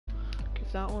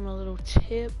give that one a little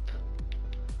tip.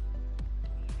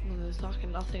 Well, there's like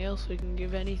nothing else we can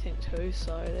give anything to,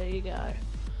 so there you go.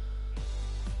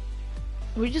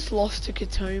 We just lost to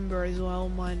Katoomba as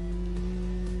well,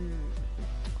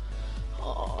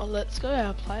 Oh, let's go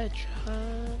our player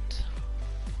chart.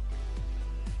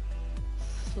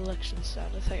 Selection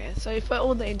status, okay, so for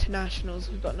all the internationals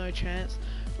we've got no chance.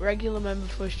 Regular member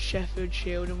for Sheffield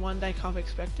Shield and One Day Cup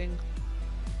expecting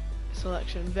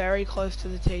selection. Very close to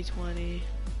the T20.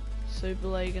 Super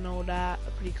League and all that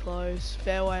are pretty close.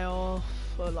 Fair way off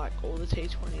for like all the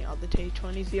T20, other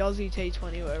T20s. The Aussie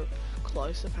T20 were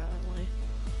close apparently.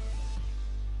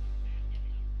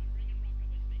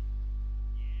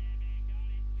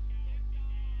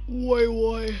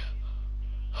 Way.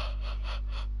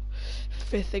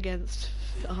 5th against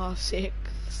 6th.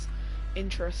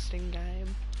 Interesting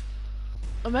game.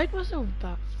 I made myself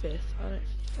bat 5th. I don't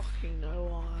fucking know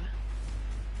why.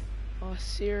 I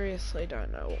seriously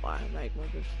don't know why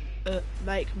I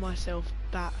make myself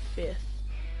bat 5th.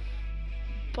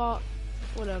 But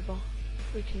whatever.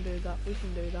 We can do that.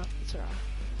 It's alright.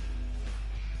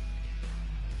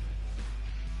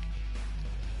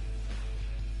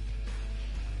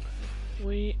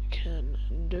 We can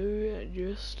do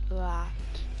just that.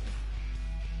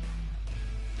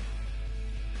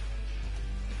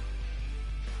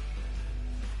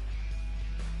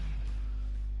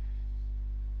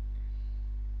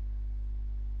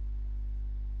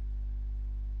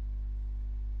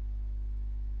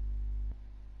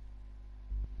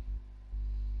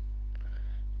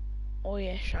 Oh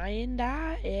yeah, shine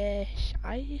that, yeah,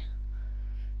 shine.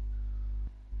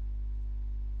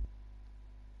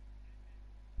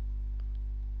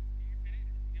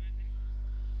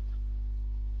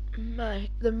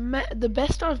 Mate, the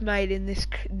best I've made in this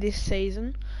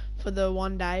season for the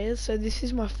 1 days. So this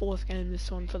is my 4th game this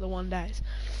one for the 1 days.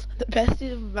 The best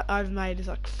I've made is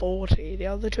like 40. The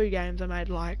other 2 games I made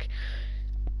like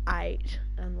 8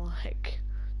 and like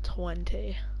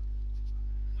 20.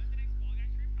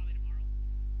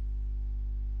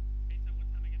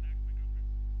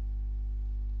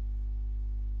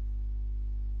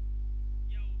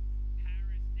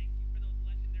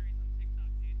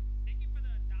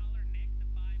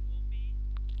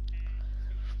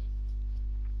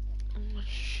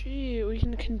 Shit, we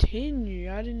can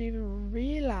continue. I didn't even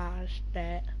realize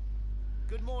that.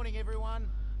 Good morning, everyone.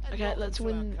 Okay, let's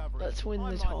win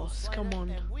the toss. Come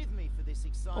on.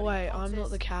 Oh wait, I'm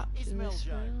not the captain this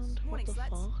round. What the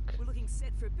fuck? We're looking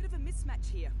set for a bit of a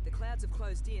mismatch here. The clouds have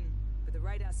closed in, but the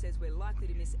radar says we're likely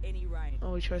to miss any rain.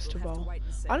 Oh, we chose to bowl.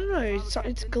 I don't know,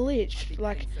 it's glitched.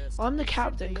 Like, I'm the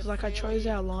captain because like I chose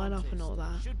our lineup and all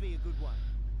that.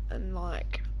 And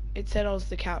like, it said I was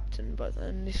the captain, but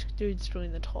then this dude's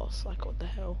doing the toss. Like, what the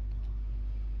hell?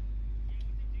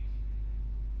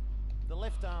 The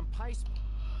left arm pace.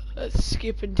 Let's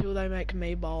skip until they make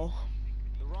me bowl.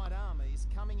 The right arm is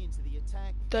coming into the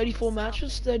attack. 34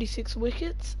 matches, 36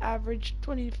 wickets, average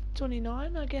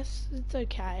 29. I guess it's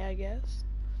okay. I guess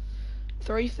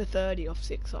 3 for 30 off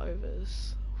 6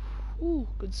 overs. Ooh,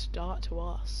 good start to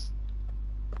us.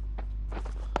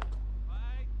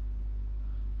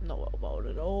 Not well bowled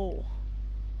at all.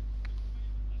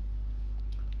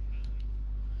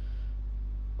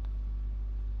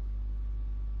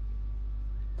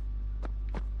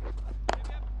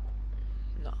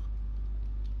 No.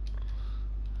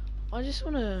 I just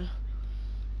wanna,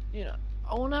 you know,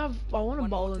 I wanna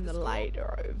bowl in the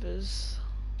later overs.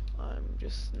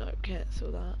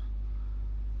 Cancel that.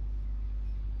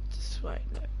 Just wait,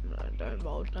 no, don't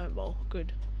bowl,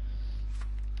 good.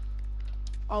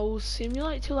 I'll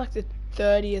simulate till like the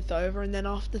 30th over, and then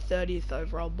after the 30th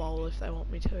over I'll bowl if they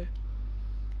want me to.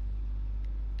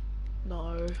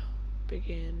 No,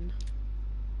 begin.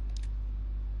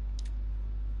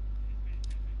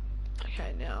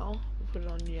 Okay, now we'll put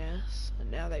it on yes, and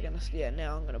now they're gonna,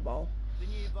 now I'm gonna bowl.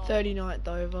 39th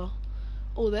over.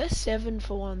 Oh, they're 7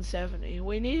 for 170.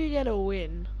 We need to get a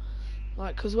win,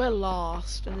 like, cause we're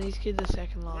last and these kids are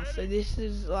second last. So this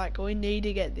is like, we need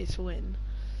to get this win.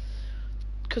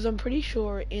 Cause I'm pretty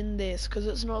sure in this, cause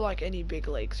it's not like any big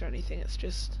leagues or anything. It's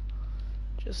just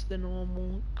the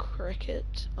normal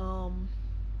cricket. I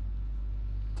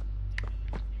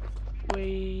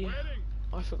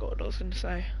forgot what I was gonna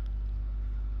say.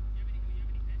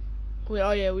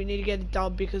 Oh yeah, we need to get a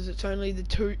dub because it's only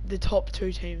the top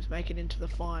 2 teams make it into the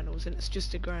finals, and it's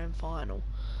just a grand final.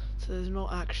 So there's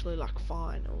not actually like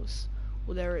finals.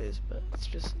 Well, there is, but it's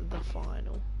just the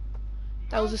final.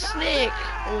 That was a snake!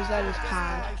 Or was that his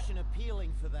pad?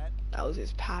 That was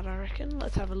his pad, I reckon.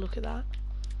 Let's have a look at that.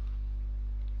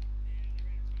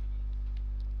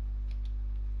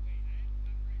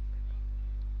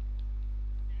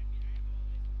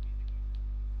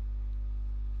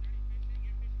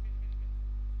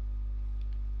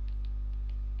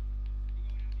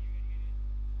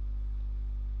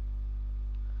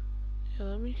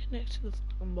 let me connect to the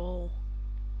fucking ball.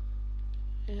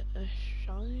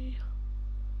 Shy.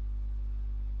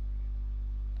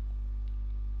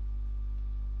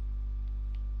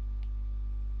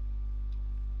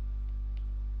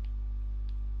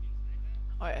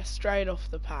 Oh yeah, straight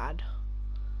off the pad.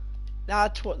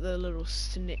 That's what the little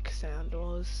snick sound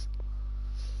was.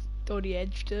 Thought he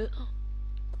edged it.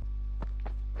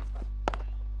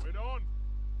 Win on.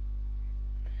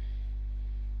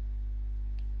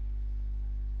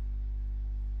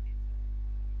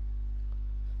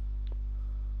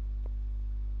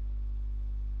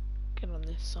 Get on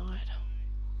this side.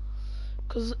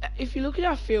 Because if you look at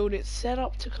our field, it's set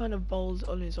up to kind of bowl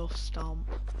on his off stump.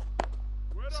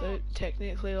 So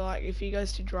technically, like, if he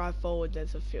goes to drive forward,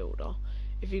 there's a fielder.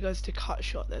 If he goes to cut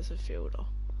shot, there's a fielder.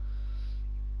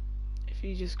 If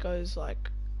he just goes,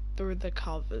 like, through the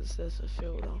covers, there's a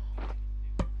fielder.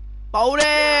 Bowled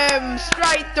him!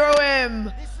 Straight through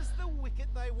him! This is the wicket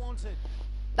they wanted.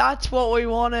 That's what we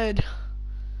wanted.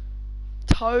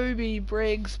 Toby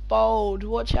Briggs bowled.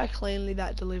 Watch how cleanly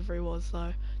that delivery was,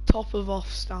 though. Top of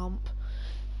off stump.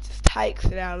 Just takes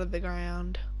it out of the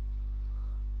ground.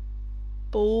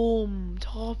 Boom,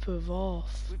 top of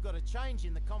off. We've got a change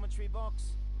in the commentary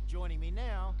box. Joining me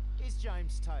now is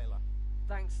James Taylor.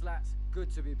 Thanks, lads.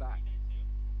 Good to be back.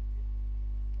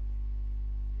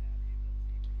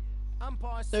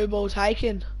 Umpire New ball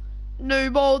taken.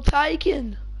 New ball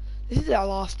taken. This is our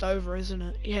last over, isn't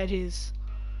it? Yeah, it is.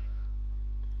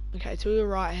 Okay, to the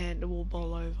right hander will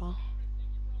bowl over.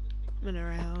 And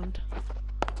around.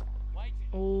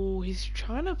 Oh, he's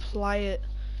trying to play it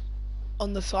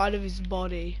on the side of his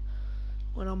body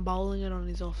when I'm bowling it on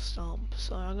his off stump.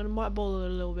 So might bowl it a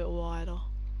little bit wider.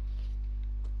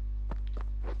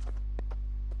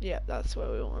 Yeah, that's where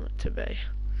we want it to be.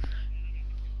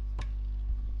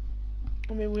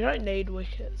 I mean, we don't need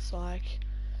wickets. Like,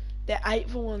 they're 8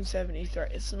 for 173.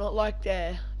 It's not like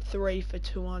they're 3 for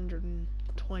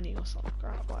 220 or something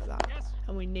crap like that.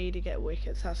 And we need to get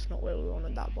wickets. That's not where we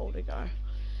wanted that ball to go.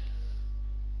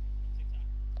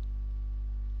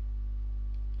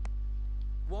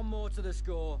 One more to the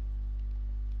score.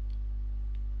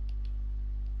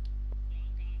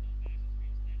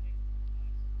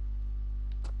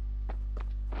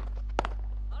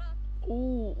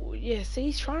 Ooh, yeah, see,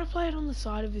 he's trying to play it on the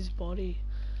side of his body.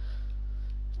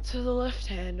 To the left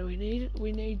hander, we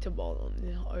need to bowl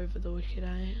him over the wicket,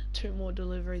 eh? 2 more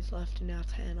deliveries left in our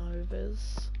 10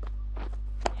 overs.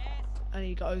 And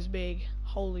he goes big.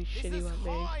 Holy shit, he went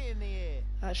high big. in the air.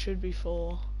 That should be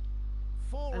 4.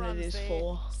 4 And it runs is there.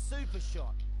 4. Super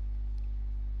shot.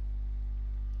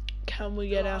 Can we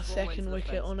get our second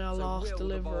wicket on our last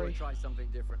delivery? Try something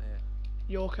different here.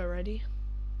 Yorker ready?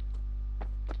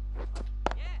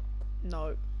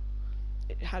 No.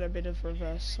 It had a bit of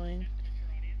reverse swing.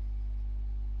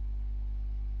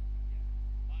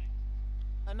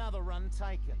 Another run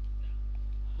taken.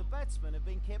 The batsmen have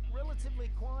been kept relatively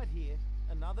quiet here.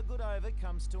 Another good over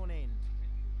comes to an end.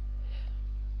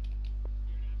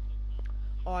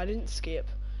 Oh, I didn't skip.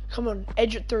 Come on,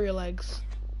 edge it through your legs.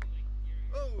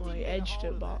 Well, he Didn't get a edged hold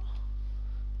it, of but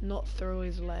not through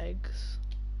his legs.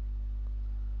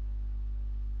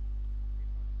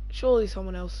 Surely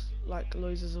someone else, like,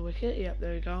 loses a wicket. Yep,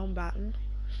 there we go, I'm batting.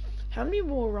 How many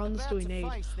more runs do we need?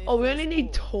 Oh, we only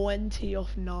need 20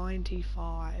 off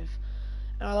 95.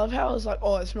 And I love how it was like,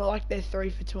 oh, it's not like they're 3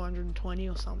 for 220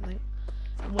 or something.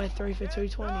 And we're 3 for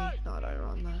 220. No, I don't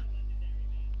run that.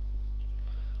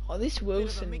 Oh, this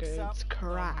Wilson dude's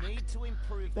cracked.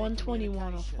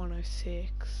 121 off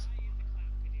 106.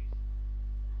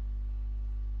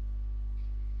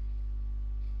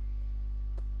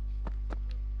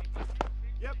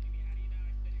 Yep.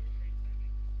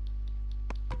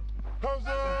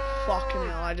 Fucking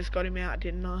hell, I just got him out,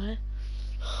 didn't I?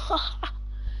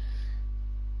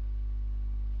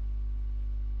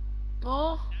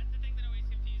 Oh. That's the thing that always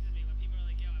confuses me when people are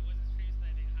like, yo, I wasn't stream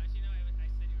sniping. How'd you know I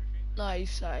said you were stream sniping? No, he's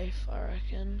safe, I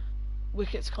reckon.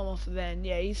 Wickets come off then.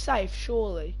 Yeah, he's safe,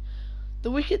 surely.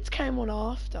 The wickets came on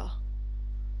after.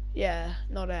 Yeah,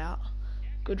 not out.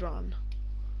 Good run.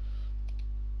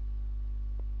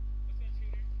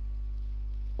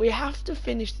 We have to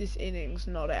finish this innings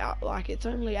not out. Like, it's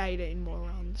only 18 more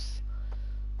runs.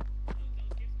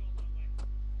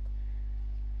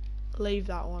 Leave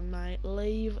that one, mate.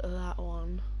 Leave that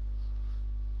one.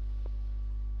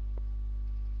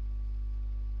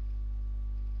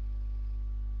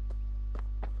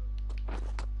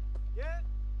 Yeah.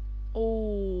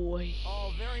 Oh,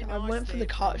 Very I nice went for the there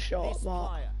cut from shot, this but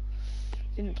player.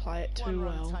 didn't play it One too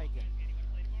run well. taken.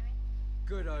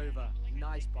 Good over.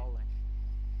 Nice bowling.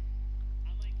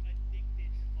 I'm like addicted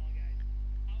to Fall Guys.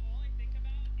 All I think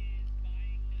about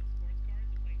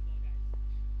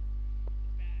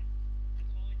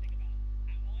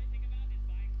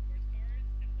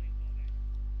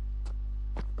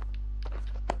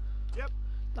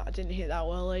I didn't hit that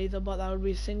well either, but that would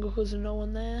be a single because there's no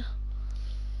one there.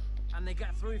 And they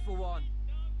get through for one.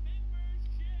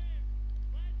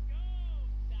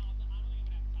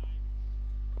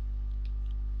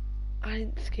 I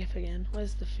didn't skip again.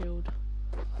 Where's the field?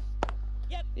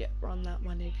 Yep, run that,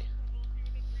 my nig.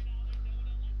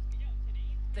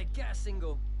 They get a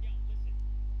single.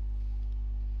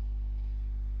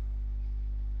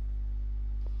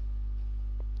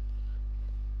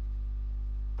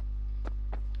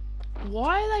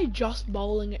 Why are they just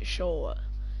bowling it short?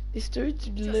 This dude's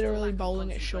literally lack of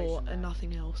bowling it short concentration and there.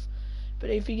 nothing else.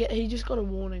 But if he just got a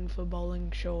warning for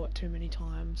bowling short too many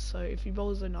times. So if he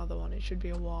bowls another one, it should be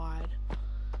a wide.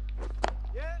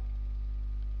 Yeah.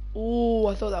 Ooh,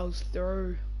 I thought that was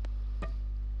through.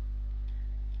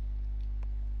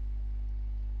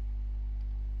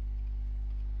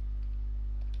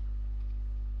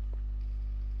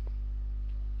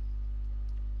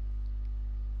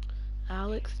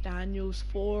 Alex Daniels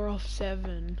 4 off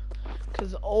 7,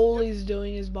 because all he's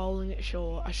doing is bowling it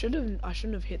short. I shouldn't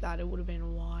have hit that. It would have been a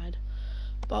wide,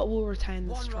 but we'll retain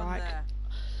the One run strike. there.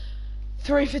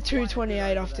 3 for Quite a good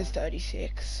 228 over after there.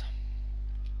 36.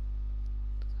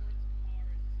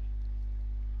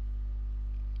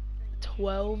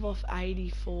 Off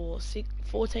 84.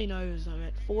 14 overs I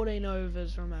meant. 14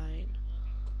 overs remain.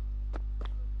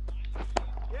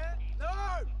 Yeah.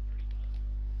 No.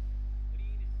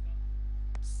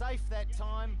 Safe that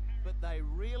time, but they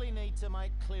really need to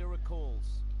make clearer calls.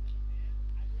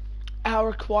 Our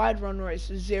required run rate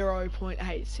is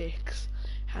 0.86,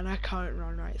 and our current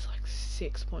run rate is like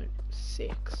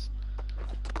 6.6.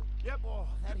 Yep. Oh,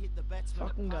 that hit the batsman.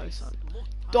 Fucking at go, pace. son.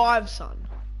 Looked Dive, son.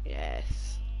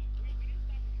 Yes.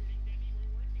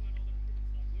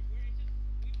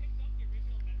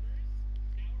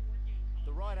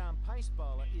 The right arm pace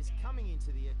bowler is coming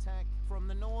into the attack from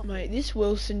the north. Mate, this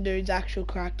Wilson dude's actual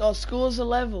cracked. Oh, scores a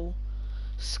level.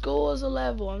 Scores a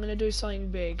level. I'm gonna do something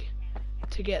big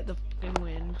to get the fucking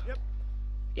win. Yep.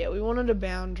 Yeah, we wanted a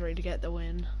boundary to get the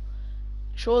win.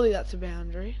 Surely that's a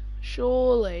boundary.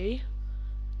 Surely.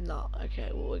 No. Okay.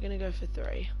 Well, we're gonna go for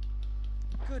 3.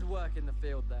 Good work in the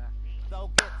field there.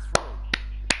 They'll get through.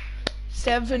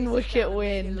 7 Chases wicket down and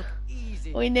made it win. look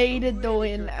easy. We needed the Really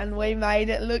win, good and we performance. made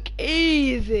it look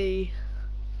easy.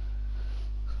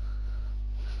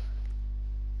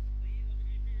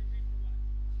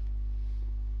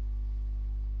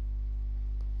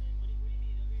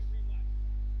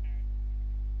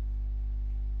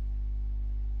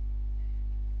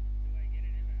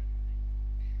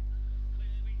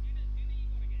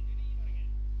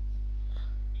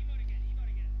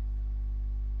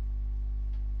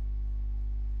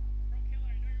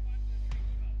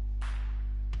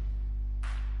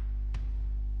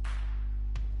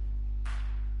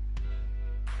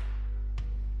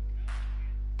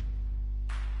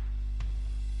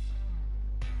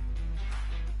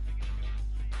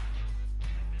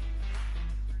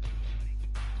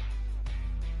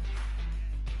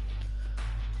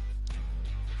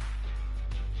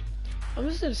 I'm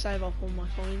just gonna save up all my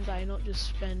coins, not just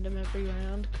spend them every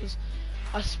round, because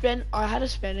I had a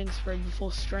spending spree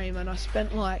before stream, and I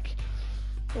spent like,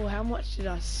 well, how much did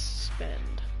I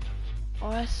spend?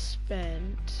 I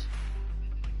spent,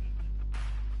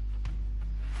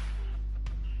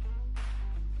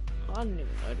 I don't even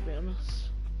know, to be honest.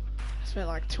 I spent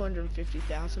like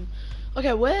 250,000.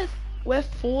 Okay, we're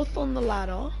 4th on the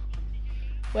ladder.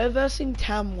 We're versing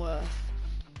Tamworth.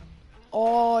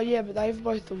 Oh yeah, but they've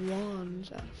both won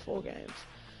out of 4 games.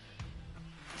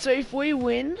 So if we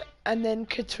win and then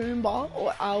Katoomba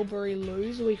or Albury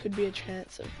lose, we could be a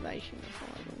chance of making the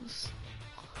finals.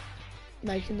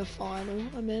 Making the final,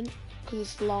 I meant, because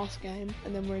it's the last game,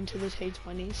 and then we're into the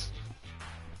T20s.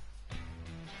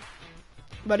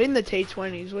 But in the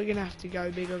T20s, we're gonna have to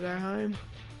go big or go home.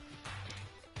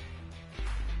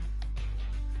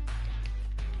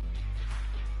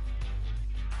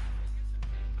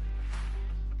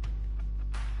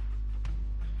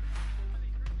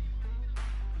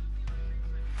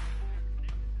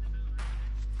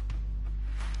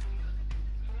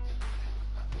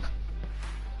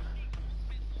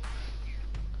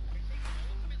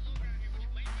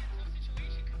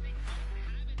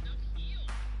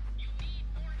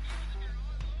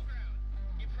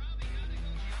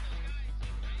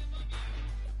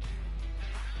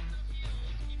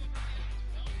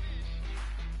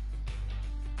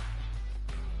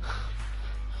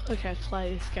 Okay,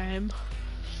 play this game.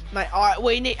 Mate,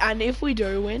 we need, and if we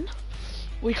do win,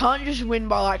 we can't just win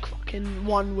by like fucking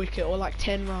 1 wicket or like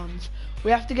 10 runs.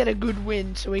 We have to get a good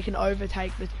win so we can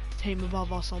overtake the team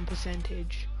above us on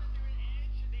percentage.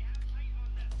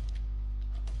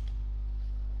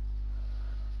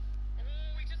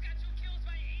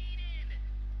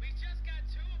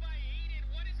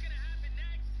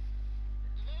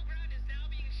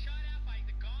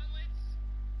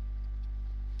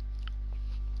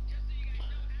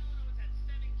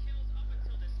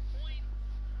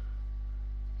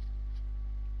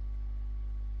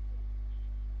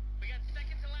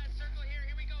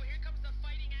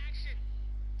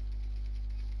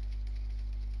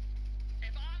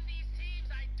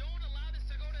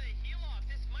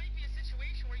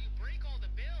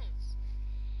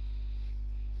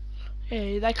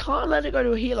 Yeah, they can't let it go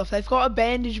to a heal off. They've got a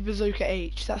bandage bazooka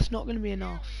each. That's not going to be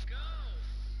enough. Go.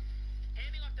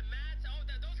 Handing off the mats. Oh,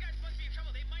 those guys must be in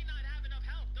trouble. They might not have enough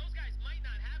help. Those guys might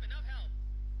not have enough help.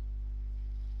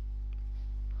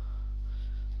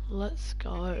 Let's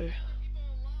go. People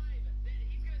alive.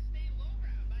 He's gonna stay low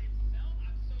ground by himself.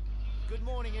 I'm so confused. Good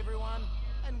morning, everyone,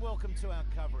 and welcome to our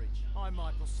coverage. I'm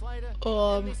Michael Slater.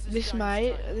 and this is This James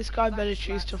mate, Taylor. this guy better Thanks,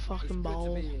 choose to lads. fucking It's good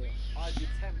bowl. to be here. I'd be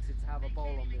tempted to have a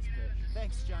bowl on this pitch.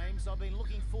 Thanks, James. I've been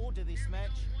looking forward to this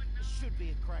match. It should be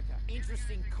a cracker.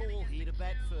 Interesting call here to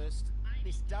bat first.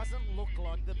 This doesn't look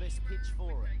like the best pitch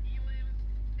for it.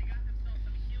 They got themselves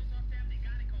some heals off them. They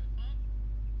gotta go up.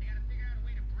 They gotta figure out a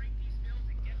way to break these fields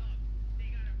and get up.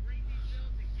 They gotta break these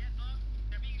fields and get up.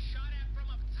 They're being shot at from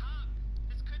up top.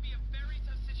 This could be a very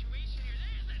tough situation here.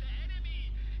 There's an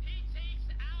enemy. He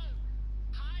takes out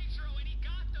Hydro and he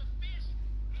got the fish.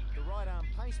 The right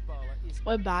arm pace bowler is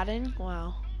We're batting?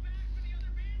 Wow.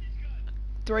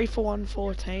 3 for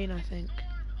 114, I think.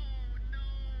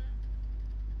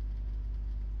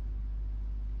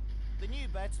 the new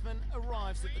batsman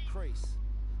arrives at the crease.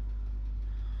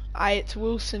 Aye, it's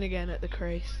Wilson again at the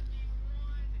crease.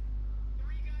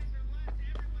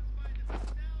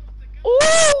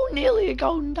 Ooh, nearly a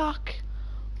golden duck.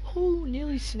 Ooh,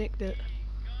 nearly snicked it.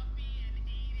 Guppy and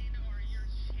Aiden are your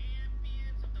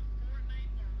champions of the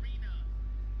Fortnite Arena.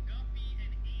 Guppy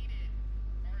and Aiden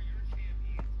are your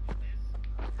champions of this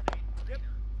Fortnite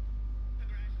Arena.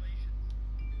 Congratulations.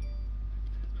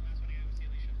 That's my last one. I gotta go see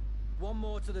Alicia. One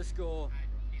more to the score.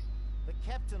 The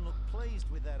captain looked pleased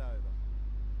with that over.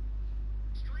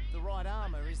 The right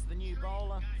armour is the new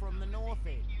bowler from the north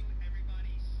end. Thank you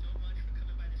everybody so much for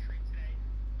coming by the stream today.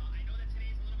 I know that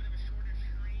today's a little bit of a shorter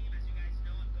stream. As you guys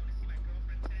know, I'm going to see my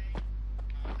girlfriend today.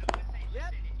 I want to say,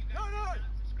 listen, if you guys are not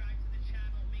subscribed to the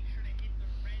channel, make sure to hit the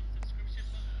red subscription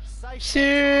button. Safe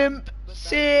Simp, but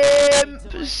they simp, need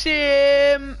to make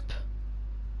simp.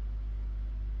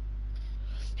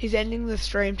 He's ending the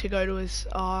stream to go to his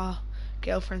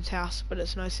girlfriend's house, but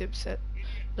it's no simp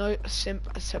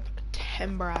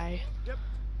September. Yep.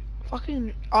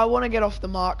 Fucking, I want to get off the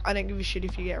mark. I don't give a shit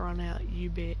if you get run out, you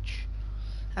bitch.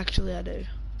 Actually, I do.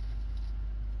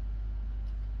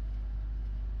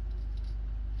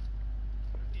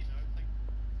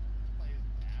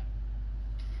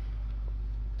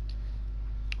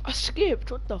 I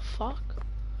skipped. What the fuck?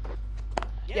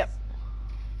 Yep.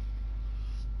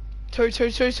 Two.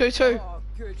 Oh,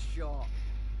 good shot.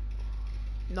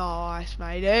 Nice,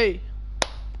 matey.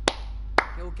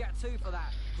 He'll get 2 for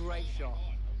that. Great shot.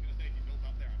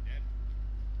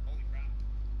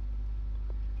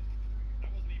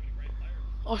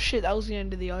 Oh shit, that was the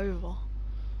end of the over.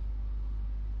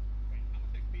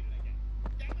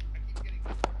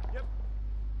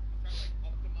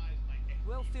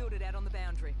 Well fielded out on the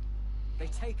boundary. They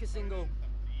take a single.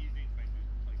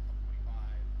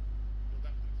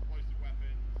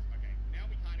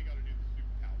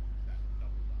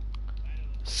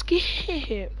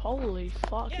 Skip. Holy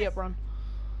fuck. Yep, run.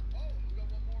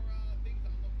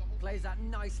 Plays that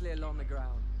nicely along the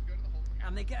ground.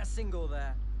 And they get a single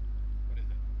there.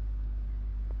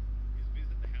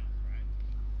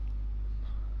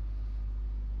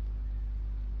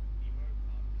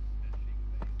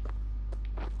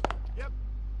 Yep.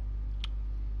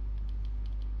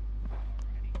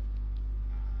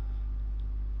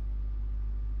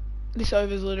 This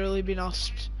over's literally been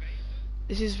us.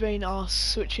 This has been us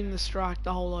switching the strike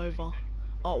the whole over.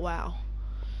 Oh wow.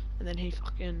 And then he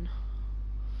fucking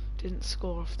didn't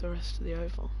score off the rest of the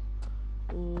over.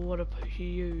 What a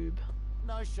pube.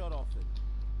 No shot offered.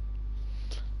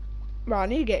 Right, I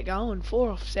need to get going. 4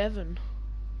 off 7.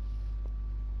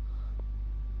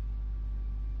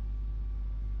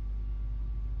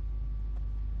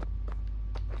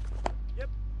 Yep.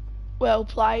 Well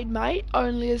played, mate.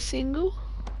 Only a single.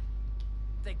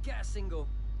 They get a single.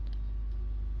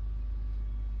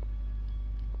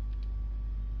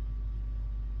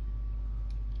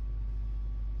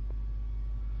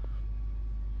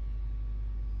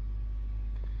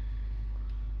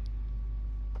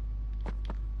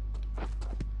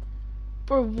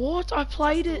 Bro, what? I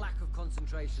played Just a it. lack of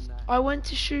concentration there. I went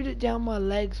to shoot it down my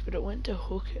legs, but it went to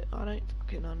hook it. I don't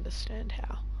fucking understand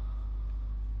how.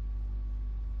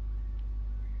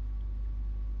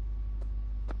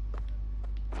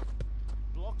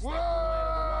 Blocks that ball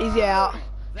out of the way. He's out.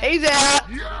 He's out.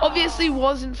 Obviously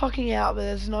wasn't fucking out, but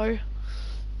there's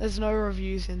no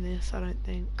reviews in this, I don't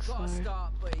think. Got a So,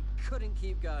 start, but he couldn't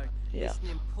keep going. Yeah. It's an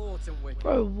important wicket.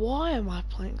 bro, why am I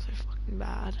playing so fucking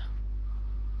bad?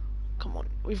 Come on,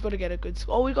 we've got to get a good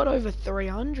score. Oh, we got over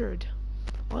 300.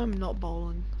 I'm not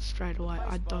bowling straight away.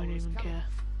 I don't even care.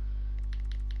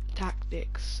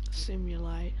 tactics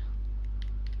simulate.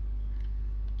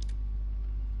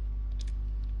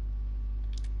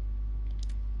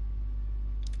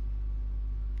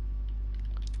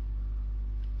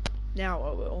 Now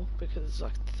I will, because it's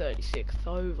like the 36th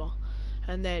over,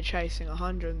 and they're chasing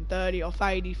 130 off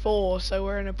 84, so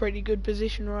we're in a pretty good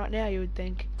position right now, you would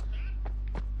think.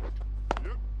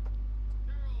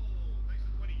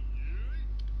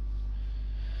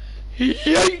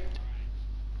 Yeet!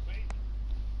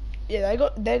 Yeah,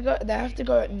 they have to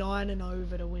go at 9 and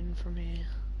over to win from here,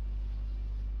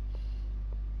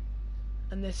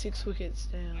 and they're 6 wickets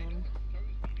down.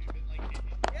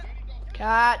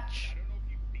 Catch.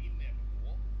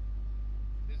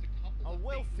 Oh,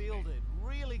 well fielded.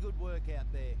 Really good work out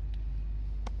there.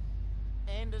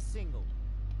 And a single.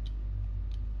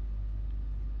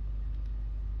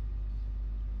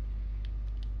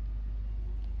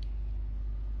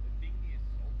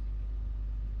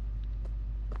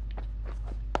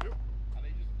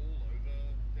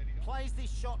 Plays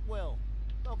this shot well.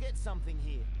 They'll get something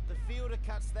here. The fielder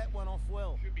cuts that one off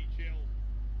well. Should be chill.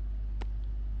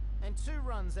 And 2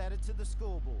 runs added to the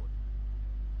scoreboard.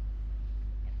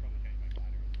 I should probably change my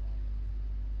glider as well.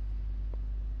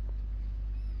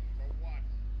 For what?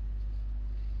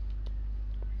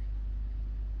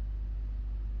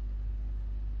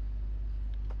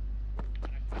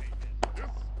 I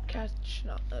have to change this. Catch.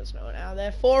 No, there's no one out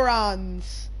there. 4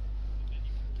 runs.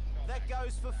 That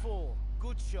goes for 4.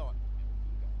 Good shot.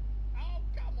 Oh,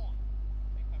 come on.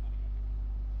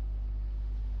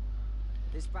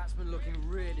 This batsman looking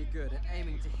really good and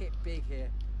aiming to hit big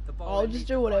here. The bowler I'll needs just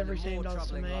to do what find every a team more does to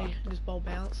troubling me. line. Just bowl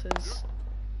bounces.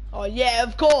 Oh yeah,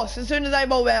 of course. As soon as they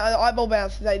bowl I bowl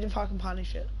bounces, they just fucking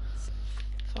punish it.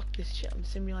 Fuck this shit. I'm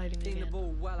simulating Hitting the again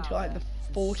ball well out until like there.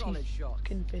 the Some solid shots.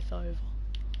 45th over.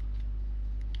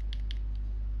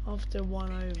 After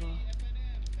 1 over.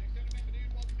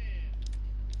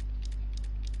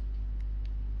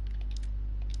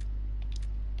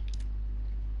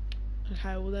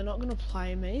 Okay, well they're not going to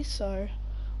play me, so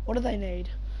what do they need?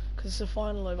 Because it's the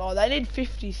final over. Oh, they need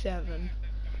 57.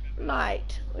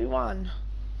 Mate, we won.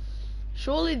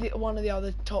 Surely one of the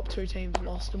other top 2 teams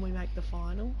lost and we make the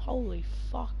final. Holy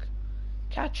fuck.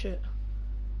 Catch it.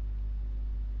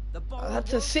 The bowler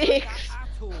That's a won't 6. like that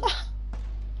at all.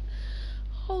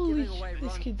 Holy Giving away shit,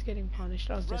 this run. kid's getting punished.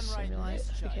 I was Run just rate in simulate. this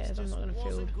Who chase cares? I'm just not going to field.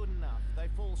 wasn't good enough. They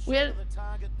fall We short had, of the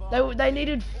target by they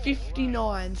needed 4 runs.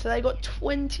 59, so they got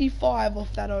 25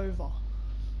 off that over.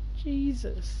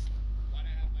 Jesus. Why do I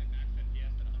have my max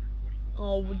FPS at 144?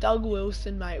 Oh, Doug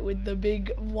Wilson, mate, with the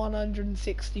big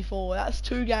 164. That's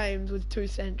 2 games with 2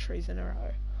 centuries in a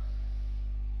row.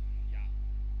 Yeah.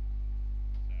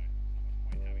 So, not much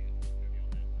point having it. Maybe on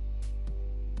that.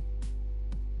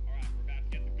 Alright, we're about to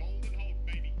get the golden Hulk,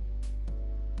 baby.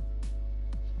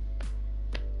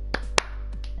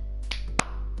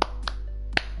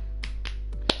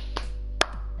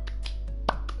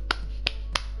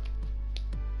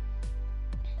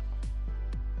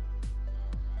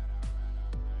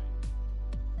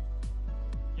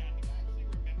 Yeah, I think I actually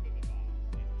remember the bars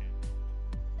in Kent.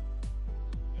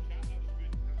 The chat, that was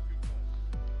good. That was good calls.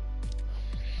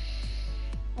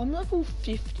 I'm level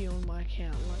 50 on my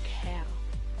account, like how?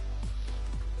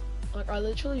 Like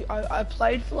I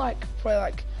played for like probably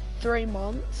like 3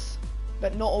 months,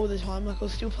 but not all the time. Like I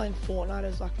was still playing Fortnite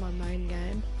as like my main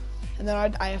game, and then I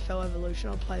had AFL Evolution.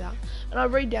 I'd play that, and I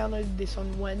re-downloaded this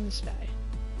on Wednesday,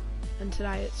 and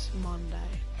today it's Monday,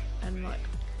 and like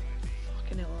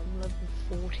fucking hell, I'm level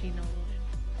 49.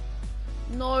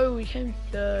 No, we came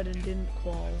 3rd and didn't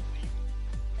qual.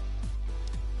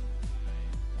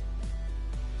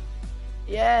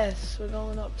 Yes, we're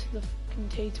going up to the fucking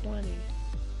T20.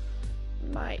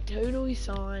 Mate, who do we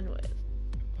sign with?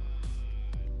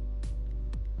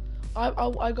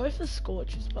 I go for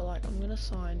Scorchers, but like I'm gonna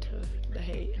sign to the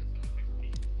Heat.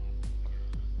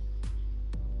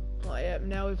 Oh yeah,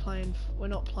 now we're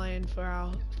not playing for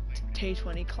our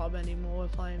T20 club anymore. We're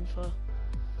playing for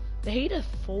the Heat are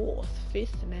 4th,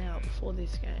 5th now before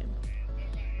this game.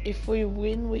 If we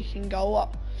win, we can go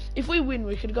up. If we win,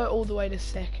 we could go all the way to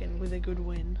 2nd with a good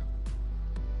win.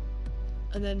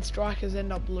 And then strikers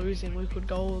end up losing, we could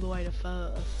go all the way to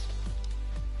 1st.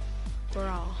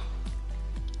 Bruh.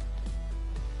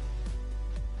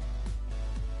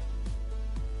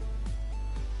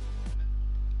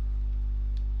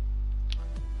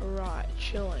 Right,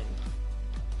 chilling.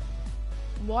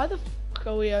 Why the fuck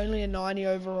are we only a 90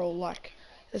 overall? Like,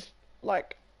 it's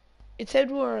like, it said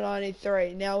we were a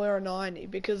 93, now we're a 90,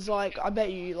 because like, I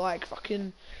bet you like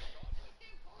fucking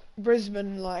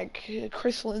Brisbane, like,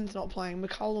 Chris Lynn's not playing,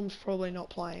 McCullum's probably not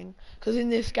playing. Because in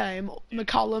this game,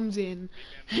 McCullum's in.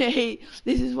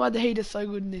 This is why the Heat are so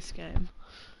good in this game.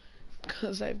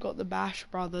 Because they've got the Bash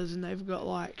brothers and they've got,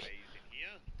 like, Phase in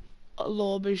here.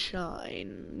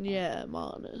 Lorbishine, yeah,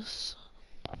 Marnus.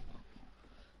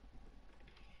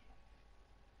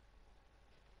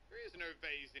 There is no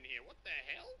phase in here. What the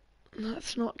hell?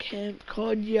 That's not Camp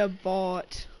Cod, you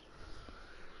bot.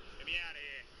 Get me out of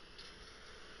here.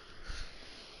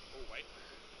 Oh, wait.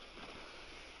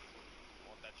 I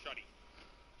want that shotty.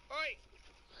 Oi!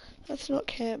 That's not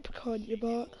Camp Cod, you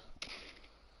bot.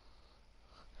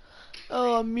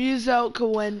 Oh, Muselka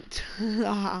went. It's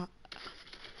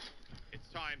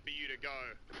time for you to go.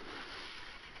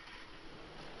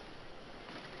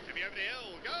 Get me over the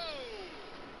hill. Go!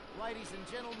 Ladies and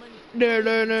gentlemen, No,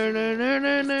 no, no, no, no,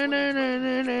 no, no, no, no, no,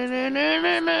 no, no, no,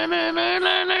 no, no, no,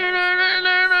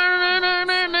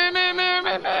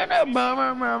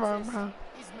 no.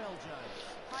 Ismail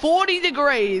Jones. 40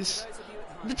 degrees.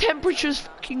 The temperature's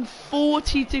fucking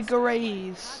 40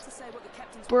 degrees. To say what the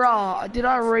captain's Bruh, did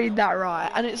I read that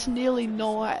right? And it's nearly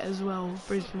night as well.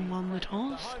 Brisbane won the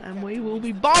toss, and we will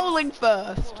be bowling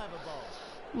first. We'll have a bowl.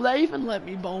 Will they even let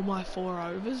me bowl my 4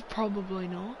 overs? Probably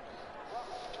not.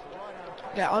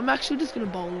 Yeah, I'm actually just gonna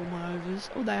bowl all my overs.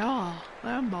 Oh, they are.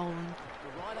 I am bowling.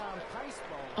 The right arm pace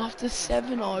bowl. After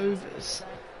 7 overs,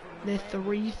 they're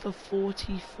 3 for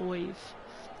 45,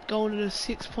 going at a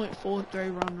 6.43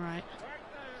 run rate.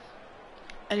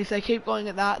 And if they keep going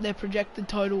at that, their projected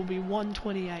total will be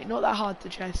 128. Not that hard to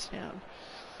chase down.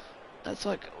 That's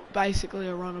like basically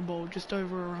a runner ball, just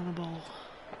over a runner ball.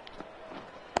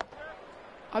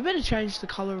 I better change the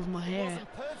colour of my hair.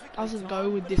 Doesn't go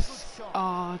with this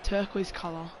turquoise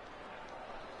colour.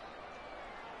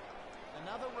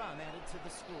 Another run added to the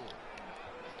score.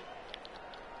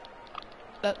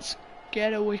 Let's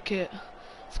get a wicket.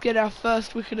 Let's get our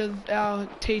first wicket of our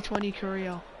T20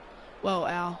 career. Well,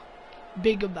 our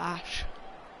Bigger Bash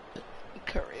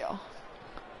career.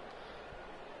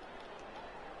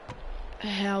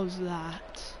 How's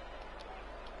that?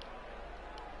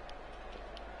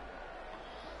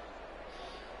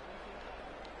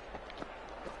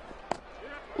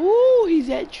 Ooh, he's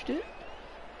edged it.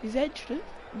 He's edged it.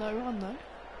 No run though.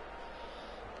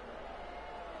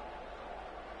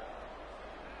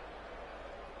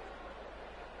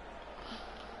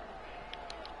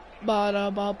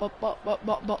 Buddy.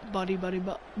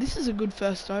 This is a good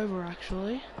first over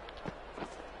actually.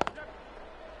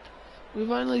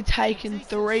 We've only taken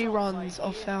 3 runs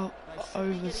off our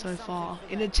over so far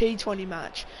in a T20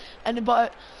 match,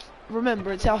 but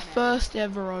remember it's our first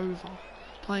ever over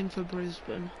playing for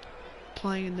Brisbane,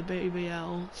 playing in the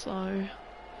BBL, so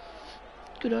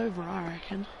good over I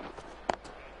reckon.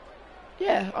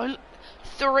 Yeah, only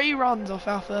 3 runs off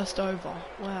our first over.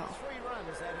 Wow. 3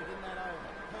 runs added in that over.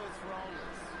 Perth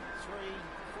Rollers, 3:48.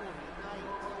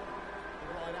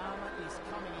 The right armour is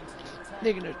coming into the attack.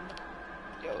 They're gonna.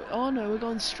 Oh no, we're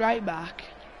going straight back.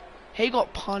 He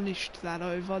got punished that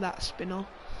over, that spinner.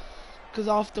 Because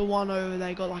after 1 over,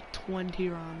 they got like 20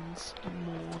 runs or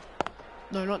more.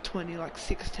 No, not 20, like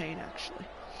 16 actually.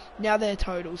 Now their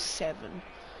total's 7.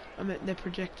 I mean, their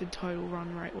projected total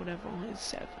run rate, whatever, is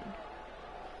 7.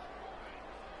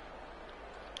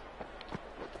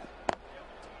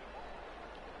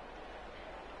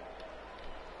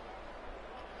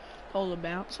 Hold a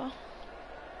bouncer.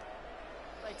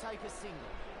 They take a single.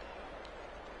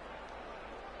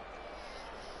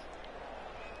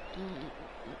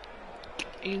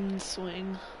 In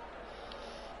swing.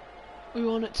 We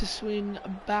want it to swing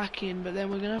back in, but then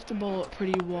we're gonna have to bowl it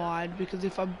pretty wide because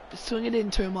if I swing it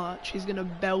in too much, he's gonna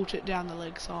belt it down the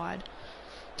leg side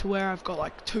to where I've got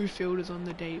like 2 fielders on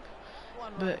the deep.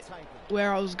 1 run But taken.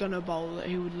 where I was gonna bowl it,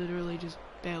 he would literally just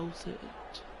belt it.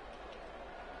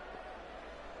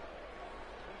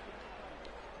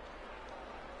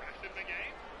 Crashed in the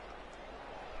game.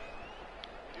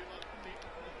 You do love to see.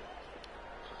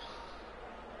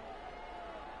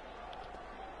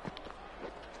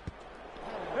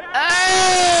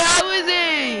 Hey, how is he?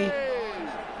 They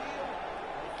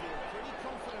feel pretty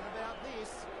confident about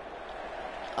this.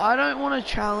 I don't want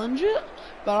to challenge it,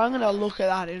 but I'm gonna look at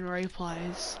that in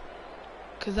replays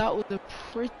because that was a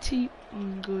pretty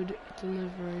good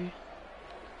delivery.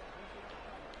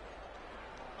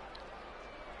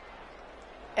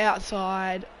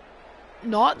 Outside.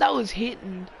 Not, that was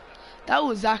hitting. That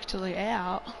was actually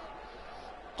out.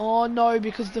 Oh no,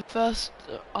 because the first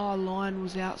line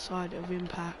was outside of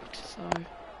impact, so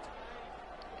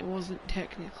it wasn't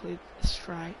technically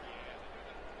straight.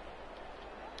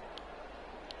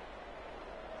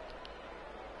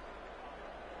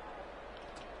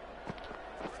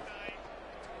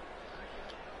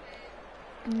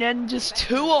 And then just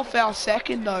 2 off our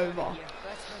second over.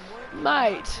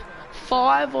 Mate,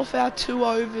 5 off our 2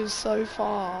 overs so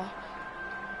far.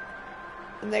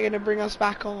 And they're going to bring us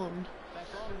back on.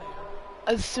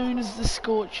 As soon as the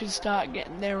Scorchers start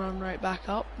getting their run rate back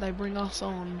up, they bring us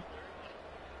on.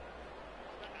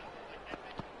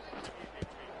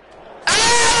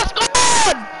 Ah, that's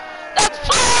gone! That's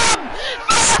Plum!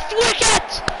 First wicket!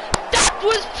 That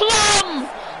was Plum!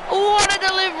 What a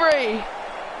delivery!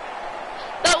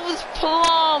 That was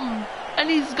Plum! And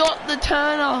he's got the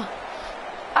Turner.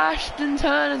 Ashton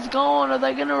Turner's gone. Are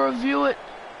they going to review it?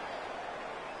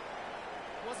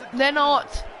 They're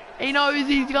not. He knows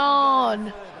he's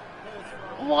gone.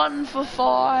 1 for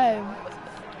 5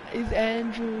 is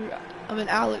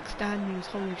Alex Daniels.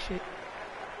 Holy shit.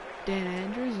 Dan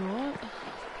Andrews, what?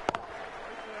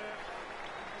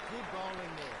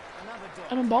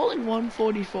 And I'm bowling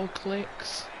 144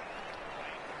 clicks.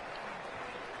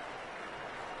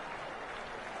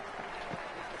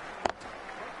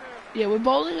 Yeah, we're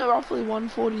bowling at roughly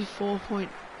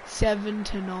 144.7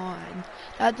 to 9.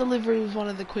 That delivery was one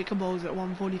of the quicker bowls at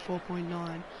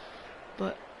 144.9.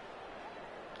 But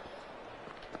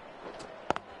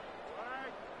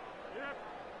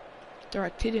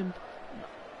direct hit him.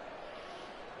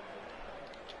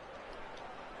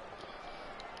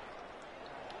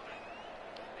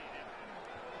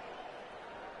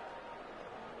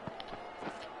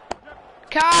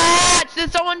 Catch!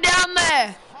 There's someone down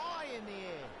there!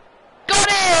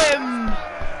 Got him!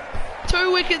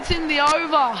 2 wickets in the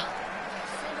over.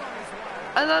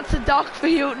 And that's a duck for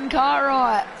Hilton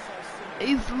Cartwright.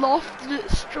 He's lofted it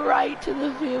straight to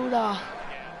the fielder.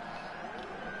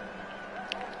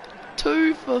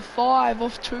 2 for 5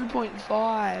 off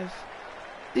 2.5.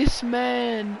 This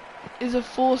man is a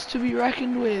force to be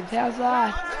reckoned with. How's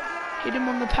that? Hit him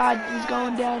on the pad. He's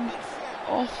going down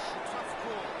off.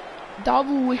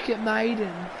 Double wicket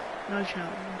maiden. No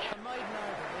challenge.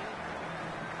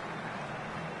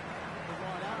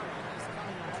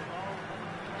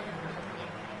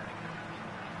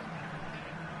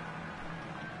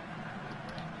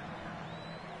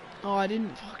 Oh, I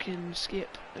didn't fucking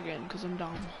skip again because I'm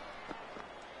dumb.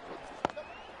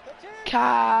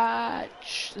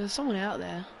 Catch! There's someone out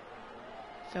there.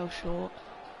 Fell short.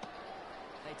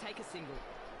 They take a single.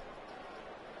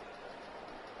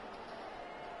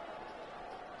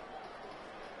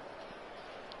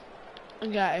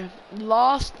 Okay,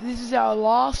 this is our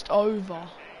last over.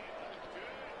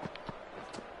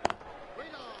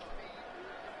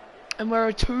 And we're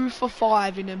a 2 for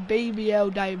 5 in a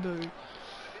BBL debut.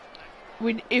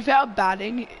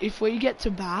 If we get to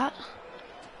bat,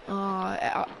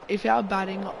 if our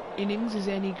batting innings is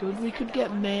any good, we could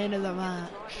get man of the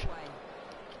match.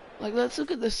 Like, let's look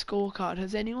at the scorecard.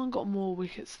 Has anyone got more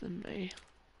wickets than me?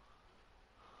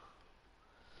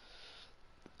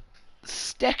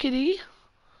 Steckity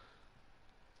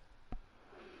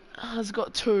has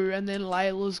got 2, and then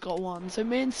Layla's got 1. So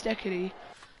me and Steckity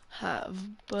have,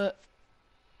 but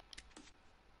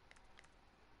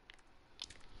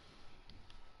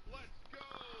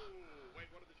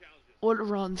what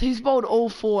runs? He's bowled all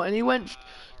 4, and he went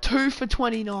 2 for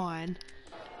 29,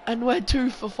 and we're 2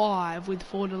 for 5 with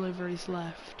 4 deliveries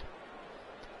left.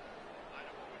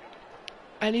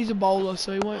 And he's a bowler,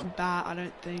 so he won't bat, I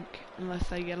don't think, unless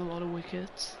they get a lot of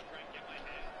wickets.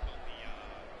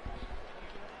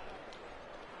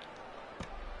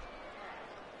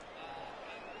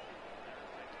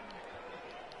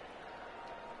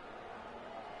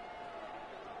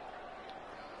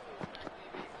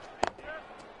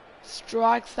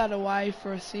 Strikes that away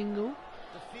for a single.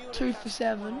 2 for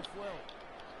 7.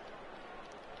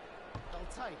 They'll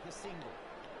take a single.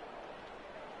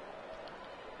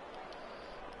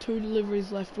 2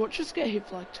 deliveries left. Watch us get hit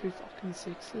for like 2 fucking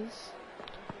 6s.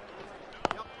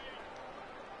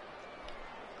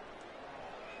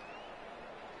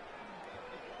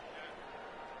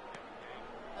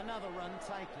 Another run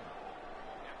taken.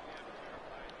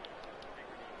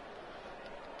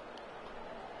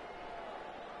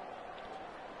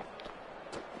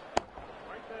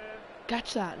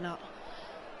 Catch that, no.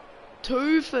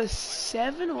 2 for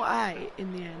 7 or 8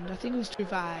 in the end. I think it was 2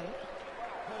 for 8.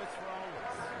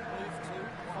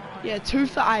 Yeah, 2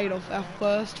 for 8 off our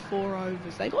first 4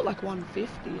 overs. They got like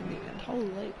 150 in the end.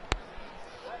 Holy.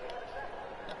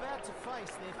 About to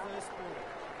face their first ball.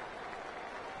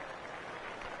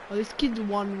 Oh, this kid's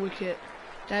 1 wicket.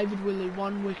 David Willey,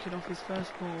 1 wicket off his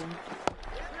first ball.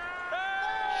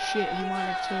 Shit, he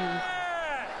might have 2.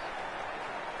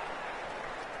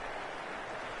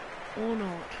 Or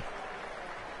not.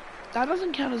 That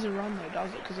doesn't count as a run though,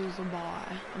 does it? Because it was a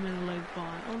bye. I mean a leg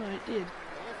bye. Oh no, it did.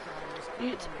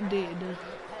 It did.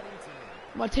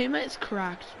 My teammate's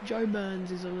cracked. Joe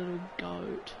Burns is a little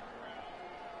goat.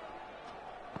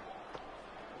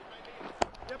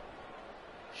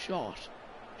 Shot.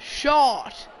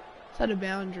 Shot! Is that a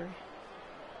boundary?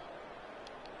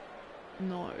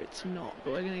 No, it's not,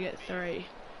 but we're gonna get 3.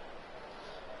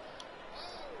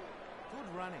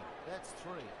 Good running. That's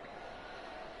 3.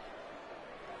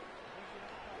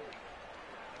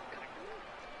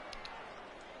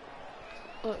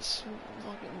 Let's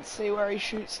fucking see where he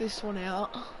shoots this one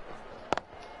out.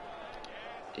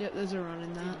 Yep, there's a run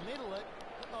in that. Middle it.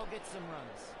 I'll get some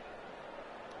runs.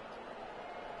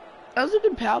 That was a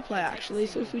good power play actually,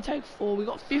 so if we take 4, we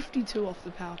got 52 off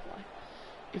the power play.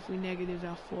 If we negative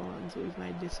our 4 runs, we've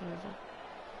made this over.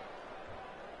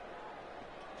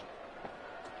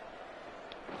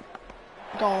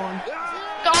 Gone.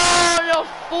 Gone!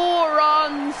 4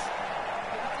 runs!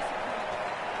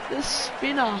 The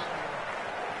spinner.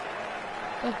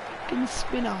 The fucking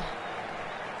spinner.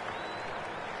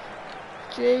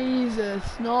 Jesus,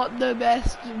 not the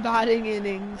best batting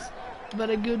innings, but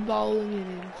a good bowling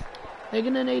innings. They're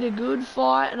gonna need a good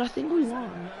fight, and I think we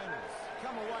won.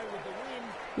 Come away with the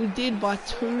win. We did by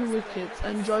 2 wickets,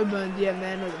 and Joe Burns, yeah,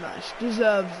 man of the match,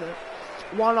 deserves it.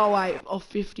 108 off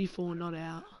 54, not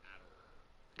out.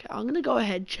 Okay, I'm gonna go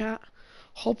ahead, chat.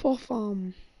 Hop off,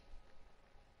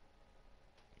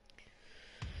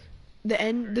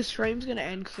 the stream's gonna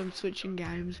end because I'm switching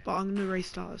games, but I'm gonna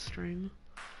restart the stream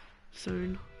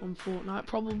soon on Fortnite,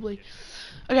 probably.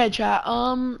 Okay, chat,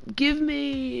 give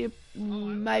me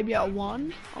maybe at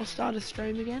 1, I'll start a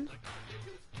stream again.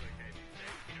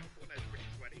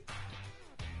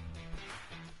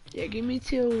 Yeah, give me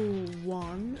till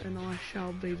 1 and I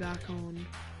shall be back on.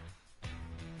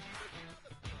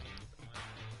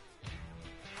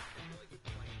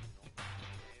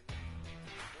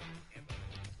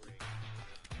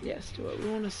 Yes, do it. We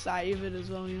want to save it as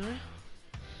well, you know.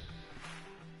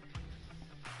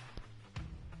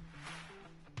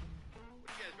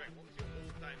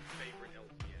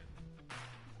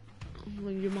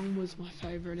 Well, your mum was my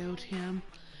favourite LTM.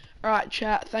 Alright,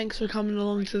 chat, thanks for coming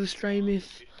along to the stream,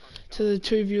 to the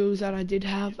 2 viewers that I did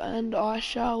have, and I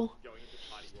shall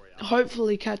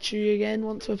hopefully catch you again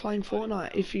once we're playing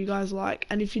Fortnite, if you guys like.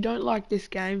 And if you don't like this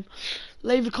game,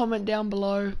 leave a comment down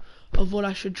below of what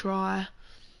I should try,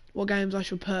 what games I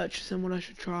should purchase and what I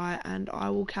should try, and I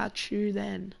will catch you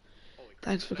then.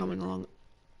 Thanks for coming along.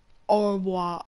 Au revoir.